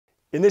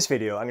In this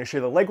video, I'm going to share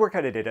the leg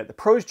workout I did at the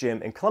Pros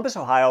Gym in Columbus,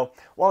 Ohio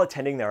while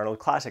attending the Arnold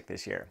Classic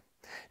this year.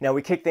 Now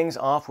we kick things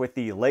off with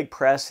the leg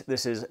press.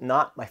 This is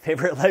not my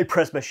favorite leg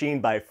press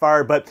machine by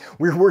far, but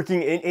we're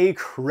working in a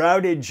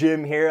crowded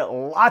gym here,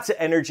 lots of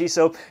energy,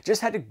 so just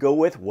had to go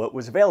with what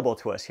was available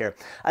to us here.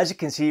 As you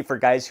can see, for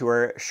guys who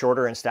are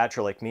shorter in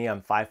stature like me,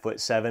 I'm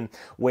 5'7",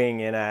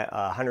 weighing in at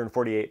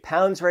 148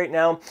 pounds right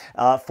now,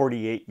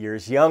 48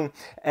 years young.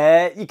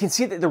 You can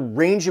see that the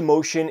range of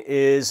motion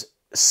is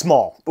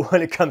small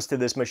when it comes to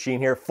this machine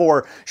here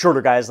for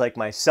shorter guys like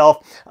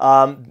myself.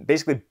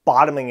 Basically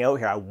bottoming out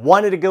here. I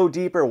wanted to go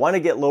deeper, wanted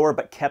to get lower,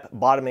 but kept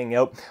bottoming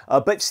out,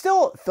 but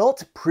still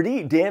felt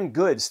pretty damn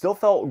good. Still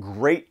felt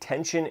great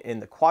tension in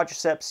the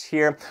quadriceps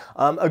here.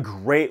 A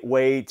great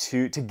way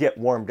to get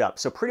warmed up.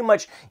 So pretty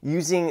much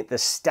using the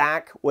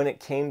stack when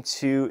it came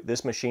to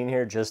this machine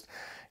here, just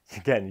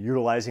again,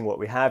 utilizing what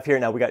we have here.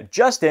 Now we got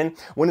Justin,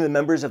 one of the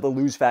members of the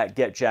Lose Fat,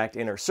 Get Jacked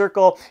Inner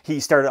Circle. He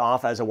started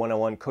off as a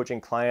one-on-one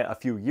coaching client a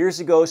few years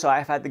ago, so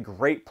I've had the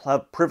great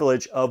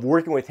privilege of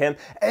working with him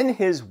and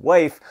his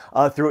wife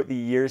throughout the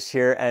years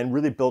here and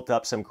really built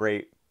up some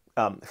great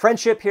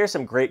friendship here,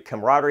 some great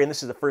camaraderie, and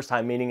this is the first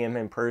time meeting him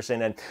in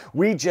person, and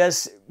we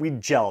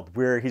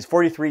gelled. He's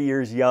 43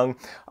 years young,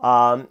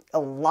 a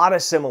lot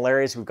of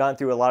similarities. We've gone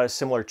through a lot of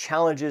similar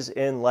challenges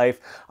in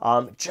life.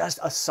 Just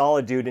a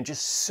solid dude and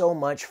just so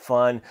much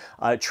fun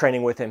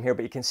training with him here.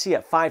 But you can see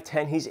at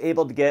 5'10", he's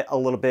able to get a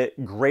little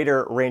bit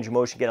greater range of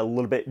motion, get a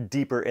little bit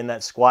deeper in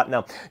that squat.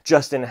 Now,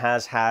 Justin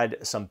has had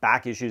some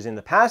back issues in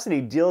the past that he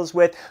deals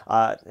with,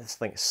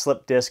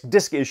 slip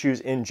disc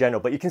issues in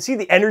general. But you can see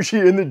the energy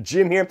in the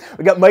gym here.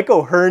 We got Mike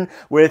O'Hearn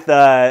with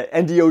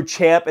NDO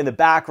Champ in the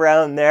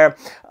background there.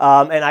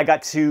 And I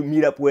got to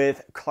meet up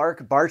with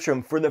Clark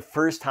Bartram for the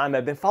first time.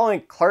 I've been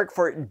following Clark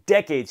for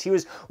decades. He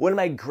was one of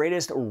my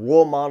greatest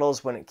role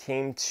models when it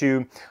came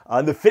to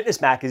the fitness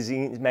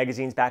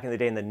magazines back in the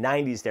day in the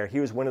 90s there. He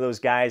was one of those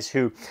guys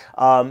who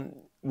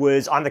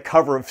was on the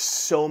cover of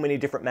so many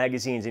different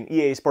magazines. In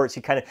EA Sports,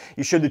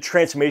 he showed the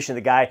transformation of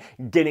the guy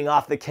getting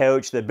off the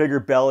couch, the bigger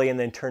belly, and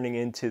then turning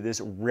into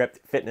this ripped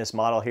fitness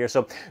model here.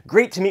 So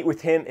great to meet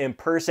with him in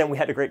person. We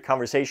had a great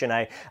conversation.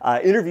 I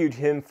interviewed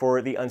him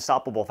for the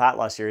Unstoppable Fat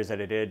Loss series that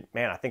I did.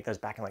 Man, I think that was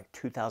back in like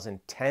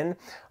 2010,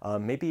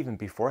 maybe even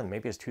before,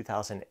 maybe it was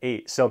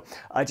 2008. So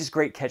just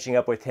great catching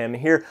up with him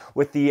here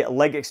with the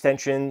leg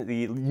extension,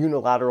 the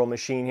unilateral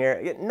machine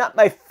here. Not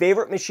my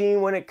favorite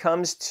machine when it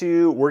comes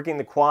to working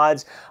the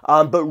quads,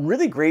 but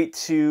really great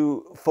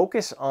to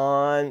focus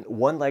on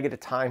one leg at a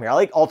time here. I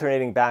like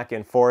alternating back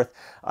and forth.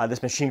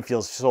 This machine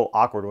feels so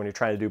awkward when you're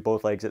trying to do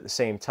both legs at the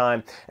same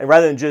time. And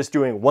rather than just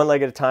doing one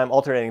leg at a time,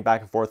 alternating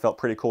back and forth felt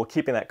pretty cool,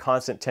 keeping that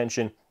constant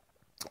tension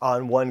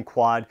on one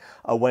quad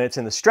when it's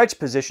in the stretch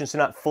position, so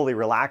not fully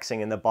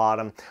relaxing in the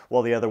bottom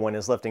while the other one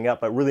is lifting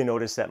up. But really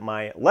noticed that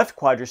my left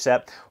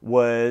quadricep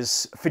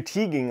was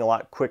fatiguing a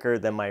lot quicker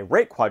than my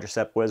right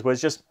quadricep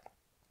was just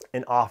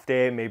an off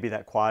day. Maybe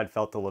that quad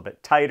felt a little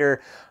bit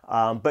tighter,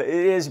 but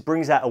it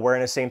brings that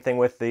awareness. Same thing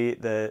with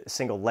the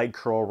single leg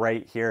curl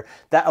right here,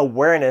 that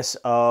awareness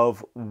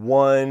of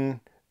one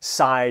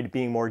side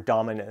being more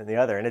dominant than the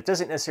other. And it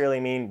doesn't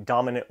necessarily mean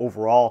dominant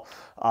overall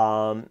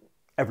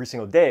every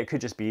single day. It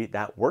could just be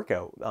that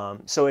workout.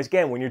 So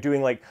again, when you're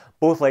doing like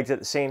both legs at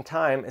the same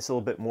time, it's a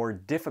little bit more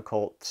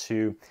difficult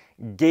to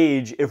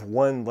gauge if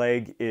one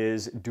leg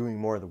is doing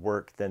more of the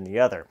work than the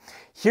other.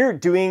 Here,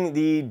 doing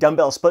the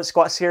dumbbell split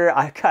squats here,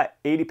 I got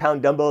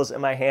 80-pound dumbbells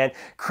in my hand,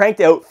 cranked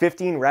out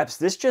 15 reps.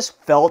 This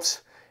just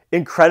felt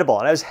incredible.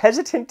 And I was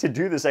hesitant to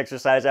do this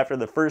exercise after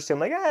the first two. I'm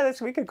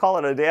like, we could call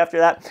it a day after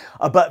that.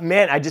 But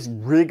man, I just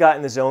really got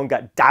in the zone,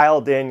 got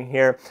dialed in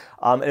here,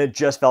 and it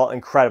just felt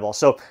incredible.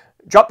 So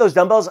dropped those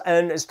dumbbells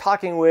and is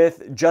talking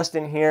with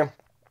Justin here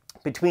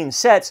between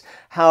sets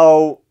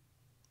how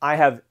I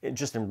have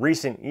just in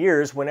recent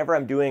years, whenever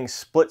I'm doing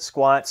split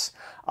squats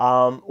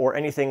or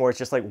anything where it's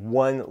just like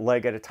one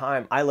leg at a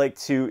time, I like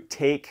to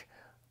take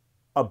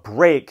a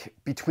break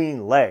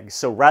between legs.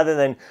 So rather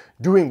than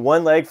doing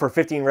one leg for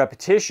 15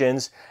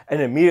 repetitions and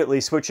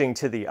immediately switching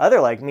to the other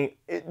leg,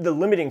 the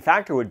limiting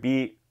factor would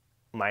be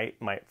my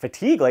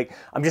fatigue. Like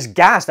I'm just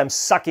gassed, I'm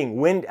sucking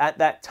wind at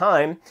that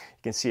time.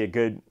 You can see a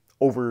good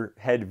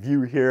overhead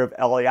view here of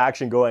LA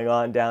action going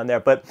on down there.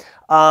 But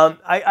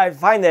I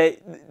find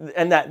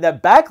that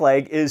back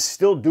leg is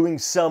still doing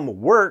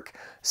some work,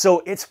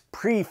 so it's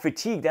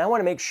pre-fatigued. And I want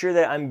to make sure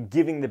that I'm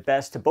giving the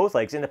best to both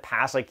legs. In the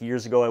past, like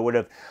years ago, I would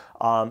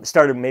have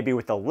started maybe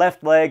with the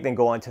left leg, then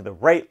go on to the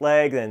right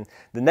leg. Then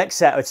the next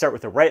set, I would start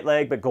with the right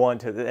leg, but go on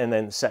to then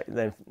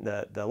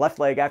the left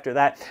leg after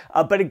that.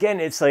 But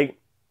again, it's like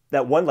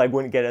that one leg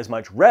wouldn't get as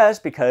much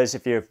rest, because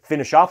if you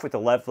finish off with the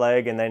left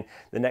leg and then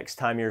the next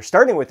time you're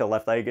starting with the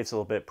left leg, it's a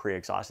little bit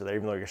pre-exhausted there,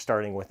 even though you're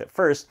starting with it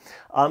first.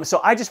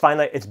 So I just find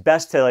that it's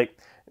best to like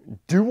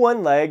do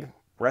one leg,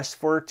 rest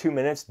for 2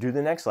 minutes, do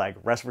the next leg,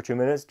 rest for 2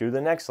 minutes, do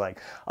the next leg.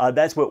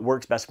 That's what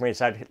works best for me.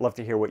 So I'd love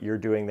to hear what you're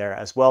doing there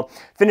as well.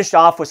 Finished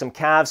off with some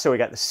calves. So we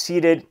got the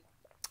seated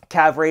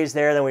calf raise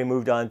there. Then we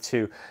moved on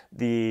to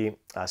the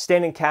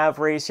standing calf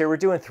raise here. We're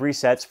doing 3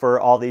 sets for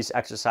all these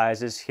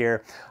exercises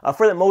here.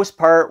 For the most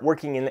part,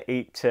 working in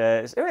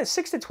the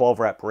 6 to 12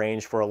 rep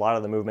range for a lot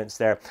of the movements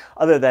there.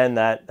 Other than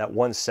that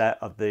one set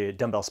of the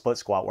dumbbell split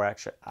squat, we're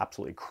actually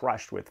absolutely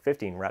crushed with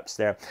 15 reps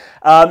there.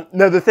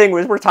 Now the thing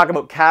was, we're talking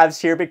about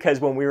calves here because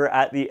when we were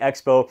at the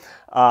expo,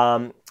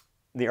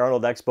 the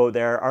Arnold Expo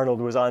there, Arnold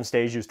was on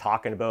stage. He was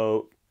talking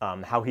about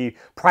how he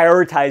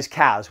prioritized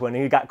calves when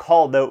he got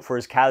called out for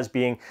his calves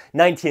being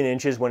 19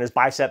 inches when his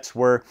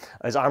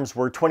arms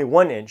were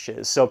 21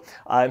 inches. So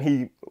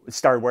he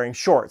started wearing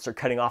shorts or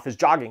cutting off his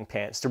jogging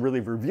pants to really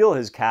reveal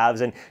his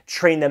calves and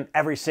train them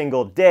every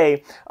single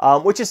day,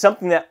 which is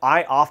something that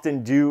I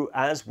often do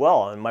as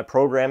well. In my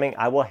programming,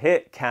 I will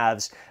hit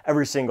calves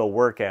every single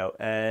workout,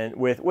 and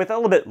with a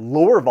little bit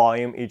lower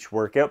volume each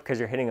workout because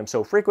you're hitting them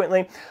so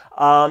frequently.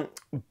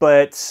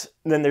 But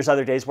then there's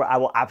other days where I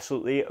will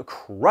absolutely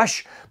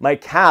crush my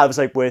calves,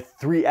 like with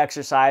 3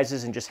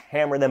 exercises and just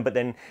hammer them, but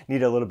then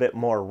need a little bit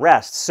more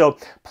rest. So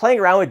playing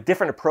around with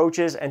different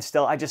approaches, and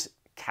still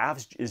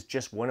calves is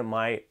just one of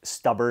my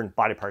stubborn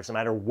body parts. No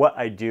matter what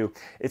I do,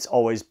 it's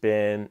always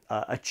been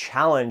a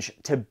challenge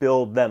to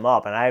build them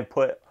up. And I've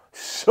put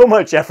so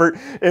much effort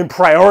in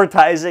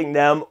prioritizing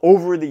them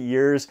over the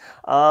years,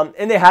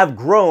 and they have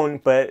grown,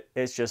 but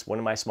it's just one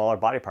of my smaller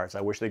body parts.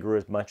 I wish they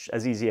grew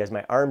as easy as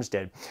my arms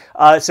did.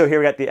 So here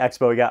we got the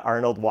expo. We got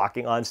Arnold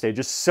walking on stage.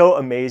 Just so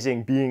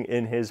amazing being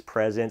in his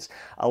presence,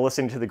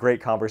 listening to the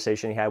great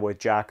conversation he had with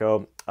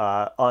Jacko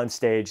on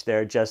stage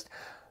there. Just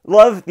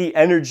love the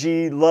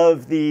energy,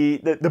 love the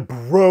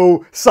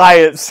bro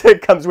science that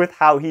comes with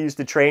how he used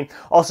to train.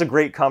 Also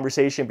great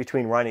conversation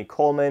between Ronnie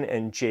Coleman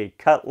and Jay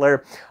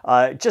Cutler.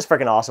 Just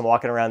freaking awesome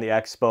walking around the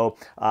expo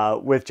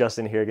with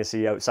Justin here. You can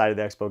see outside of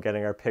the expo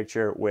getting our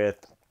picture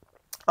with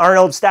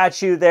Arnold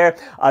statue there,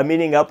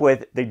 meeting up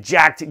with the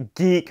jacked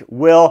geek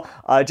Will.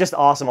 Just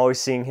awesome, always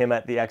seeing him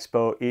at the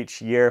expo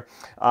each year.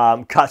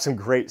 Got some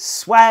great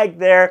swag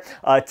there,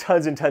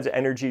 tons and tons of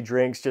energy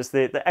drinks. Just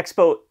the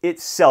expo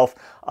itself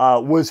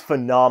was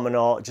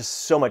phenomenal. Just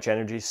so much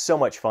energy, so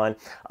much fun.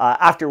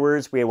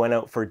 Afterwards, we went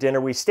out for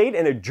dinner. We stayed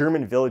in a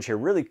German village here,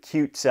 really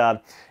cute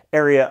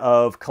area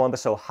of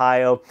Columbus,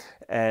 Ohio,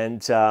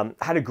 and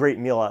had a great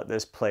meal at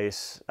this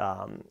place.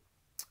 I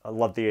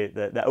love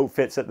the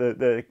outfits that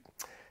the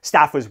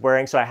staff was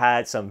wearing. So I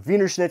had some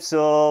Wiener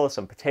Schnitzel,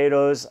 some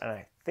potatoes, and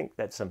I think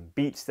that's some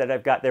beets that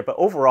I've got there. But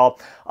overall,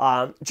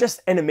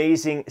 just an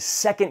amazing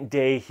second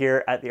day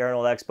here at the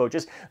Arnold Expo.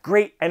 Just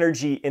great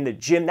energy in the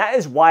gym. That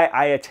is why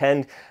I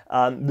attend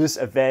this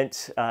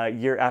event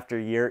year after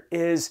year,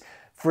 is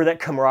for that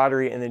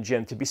camaraderie in the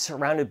gym, to be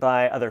surrounded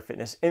by other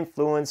fitness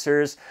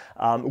influencers.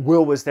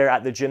 Will was there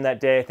at the gym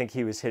that day. I think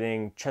he was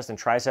hitting chest and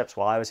triceps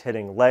while I was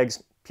hitting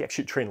legs. He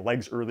actually trained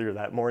legs earlier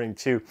that morning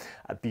too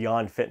at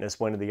Beyond Fitness,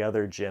 one of the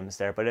other gyms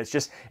there. But it's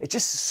just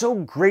so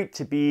great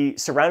to be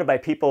surrounded by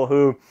people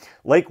who,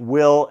 like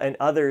Will and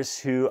others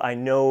who I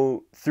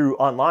know through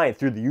online,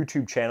 through the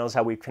YouTube channels,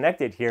 how we've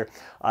connected here,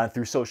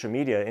 through social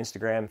media,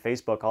 Instagram,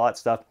 Facebook, all that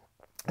stuff.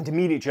 And to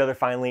meet each other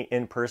finally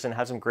in person,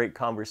 have some great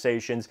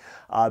conversations,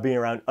 being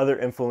around other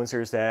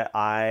influencers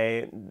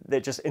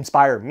that just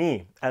inspire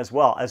me as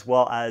well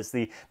as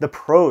the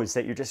pros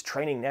that you're just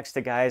training next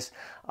to, guys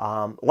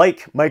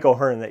like Michael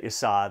Hearn that you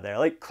saw there,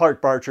 like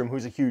Clark Bartram,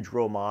 who's a huge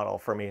role model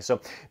for me.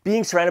 So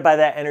being surrounded by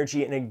that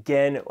energy, and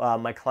again,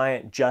 my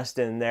client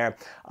Justin there,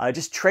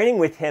 just training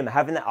with him,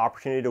 having the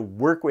opportunity to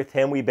work with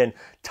him. We've been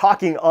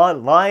talking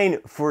online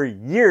for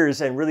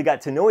years and really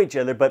got to know each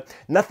other, but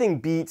nothing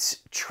beats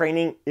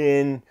training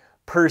in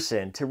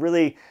person, to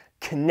really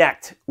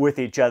connect with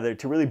each other,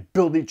 to really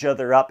build each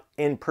other up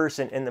in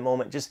person in the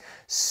moment. Just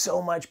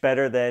so much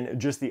better than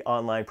just the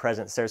online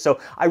presence there. So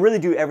I really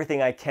do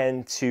everything I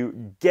can to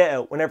get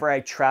out. Whenever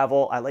I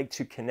travel, I like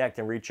to connect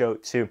and reach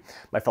out to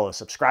my fellow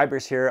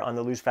subscribers here on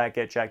the Lose Fat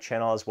Get Jacked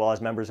channel, as well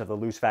as members of the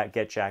Lose Fat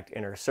Get Jacked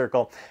Inner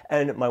Circle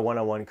and my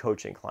one-on-one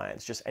coaching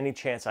clients. Just any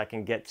chance I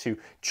can get to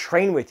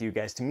train with you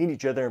guys, to meet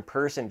each other in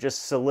person,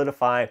 just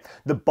solidify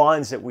the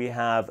bonds that we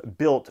have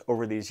built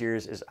over these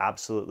years is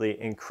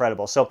absolutely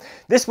incredible. So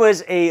this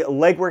was a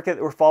leg workout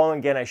that we're following.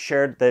 Again, I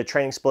shared the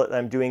training split that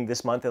I'm doing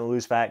this month in the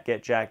Lose Fat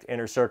Get Jacked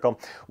Inner Circle,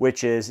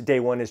 which is day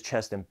 1 is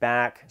chest and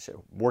back.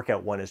 So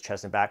workout 1 is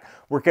chest and back.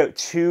 Workout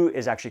 2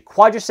 is actually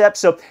quadriceps.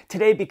 So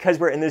today, because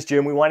we're in this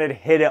gym, we wanted to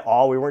hit it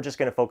all. We weren't just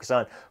going to focus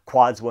on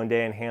quads one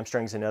day and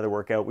hamstrings another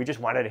workout. We just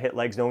wanted to hit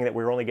legs, knowing that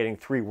we were only getting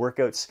 3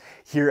 workouts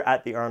here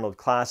at the Arnold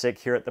Classic,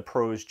 here at the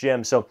Pros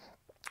Gym. So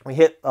we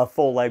hit a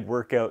full leg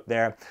workout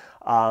there.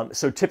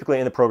 So typically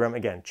in the program,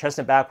 again, chest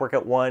and back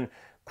workout 1,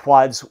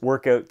 quads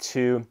workout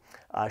 2,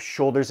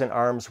 shoulders and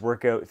arms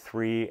workout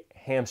 3,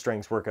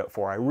 hamstrings workout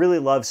 4. I really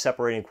love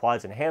separating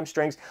quads and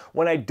hamstrings.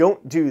 When I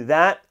don't do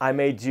that, I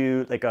may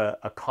do like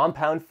a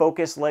compound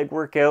focused leg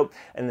workout,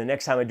 and the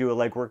next time I do a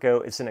leg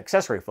workout, it's an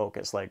accessory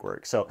focused leg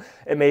work. So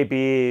it may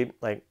be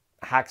like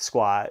hack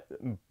squat,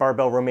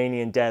 barbell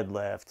Romanian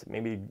deadlift,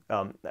 maybe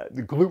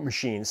the glute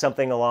machine,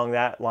 something along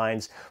that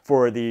lines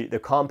for the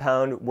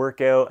compound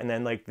workout, and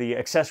then like the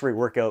accessory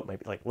workout,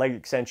 maybe like leg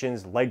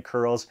extensions, leg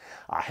curls,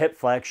 hip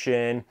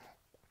flexion,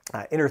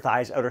 inner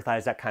thighs, outer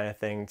thighs, that kind of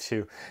thing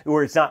too,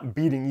 where it's not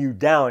beating you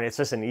down. It's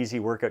just an easy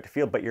workout to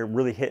feel, but you're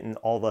really hitting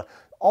all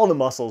the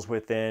muscles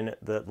within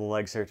the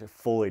legs there to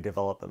fully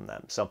develop them.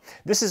 So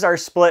this is our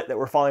split that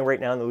we're following right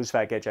now in the Lose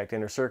Fat Get Jacked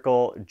Inner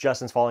Circle.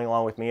 Justin's following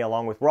along with me,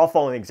 we're all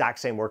following the exact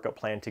same workout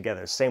plan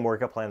together, same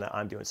workout plan that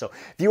I'm doing. So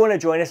if you want to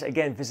join us,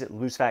 again, visit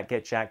Lose Fat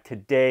Get Jacked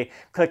today.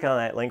 Click on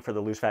that link for the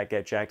Lose Fat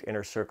Get Jacked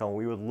Inner Circle, and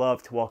we would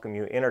love to welcome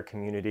you in our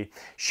community.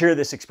 Share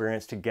this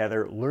experience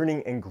together.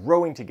 Learning and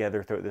growing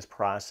together throughout this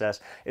process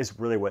is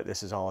really what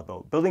this is all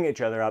about. Building each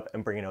other up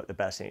and bringing out the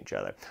best in each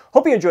other.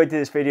 Hope you enjoyed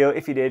this video.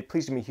 If you did,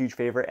 please do me a huge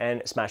favor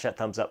and smash that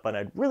thumbs up button.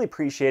 I'd really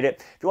appreciate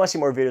it. If you want to see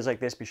more videos like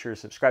this, be sure to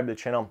subscribe to the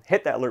channel.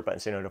 Hit that alert button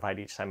so you're notified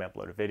each time I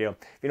upload a video.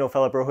 If you know a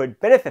fellow bro who'd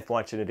benefit from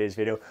watching today's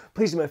video,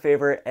 please do me a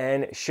favor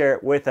and share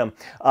it with them.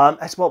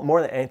 As well,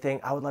 more than anything,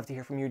 I would love to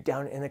hear from you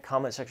down in the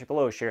comment section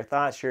below. Share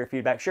thoughts, share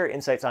feedback, share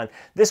insights on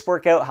this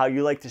workout, how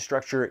you like to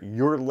structure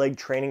your leg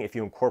training, if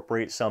you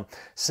incorporate some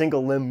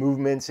single limb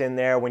movements in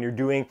there. When you're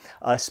doing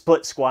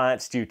split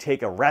squats, do you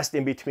take a rest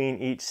in between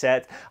each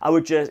set? I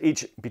would just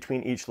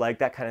between each leg,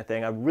 that kind of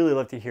thing. I'd really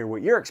love to hear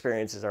what your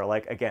experiences are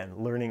like. Again,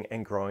 learning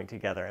and growing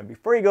together. And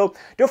before you go,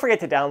 don't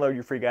forget to download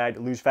your free guide,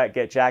 Lose Fat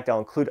Get Jacked. I'll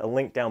include a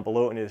link down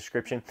below in the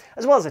description,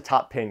 as well as a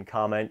top pinned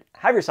comment.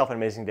 Have yourself an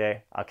amazing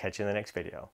day. I'll catch you in the next video.